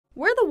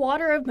where the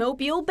water of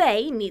Mobile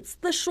Bay meets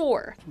the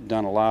shore.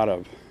 Done a lot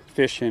of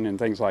fishing and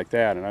things like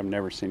that, and I've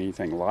never seen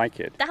anything like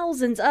it.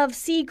 Thousands of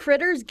sea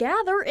critters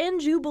gather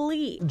in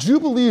Jubilee.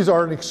 Jubilees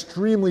are an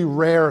extremely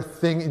rare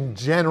thing in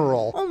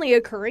general. Only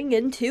occurring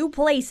in two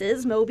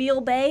places,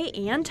 Mobile Bay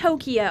and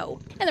Tokyo.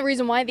 And the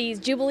reason why these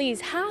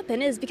Jubilees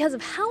happen is because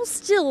of how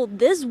still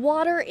this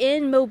water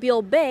in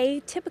Mobile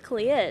Bay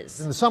typically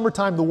is. In the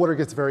summertime, the water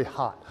gets very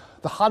hot.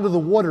 The hotter the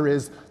water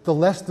is, the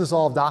less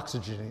dissolved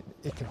oxygen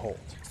it can hold.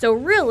 So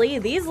really,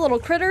 these little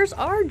critters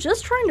are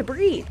just trying to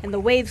breathe, and the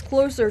waves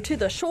closer to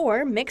the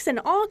shore mix in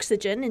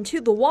oxygen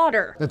into the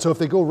water. And so if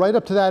they go right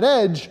up to that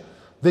edge,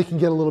 they can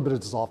get a little bit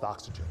of dissolved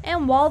oxygen.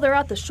 And while they're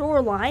at the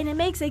shoreline, it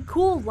makes a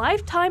cool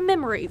lifetime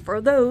memory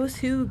for those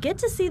who get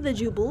to see the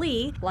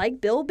Jubilee, like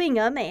Bill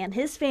Bingham and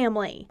his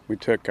family. We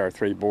took our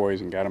 3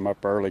 boys and got them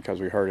up early because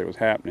we heard it was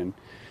happening.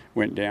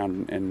 Went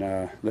down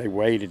and they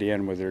waded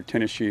in with their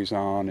tennis shoes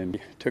on and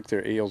took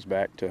their eels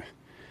back to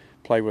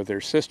play with their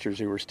sisters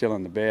who were still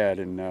in the bed,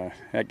 and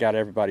that got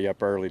everybody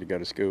up early to go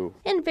to school.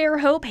 In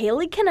Fairhope,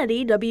 Haley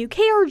Kennedy,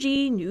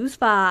 WKRG News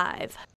 5.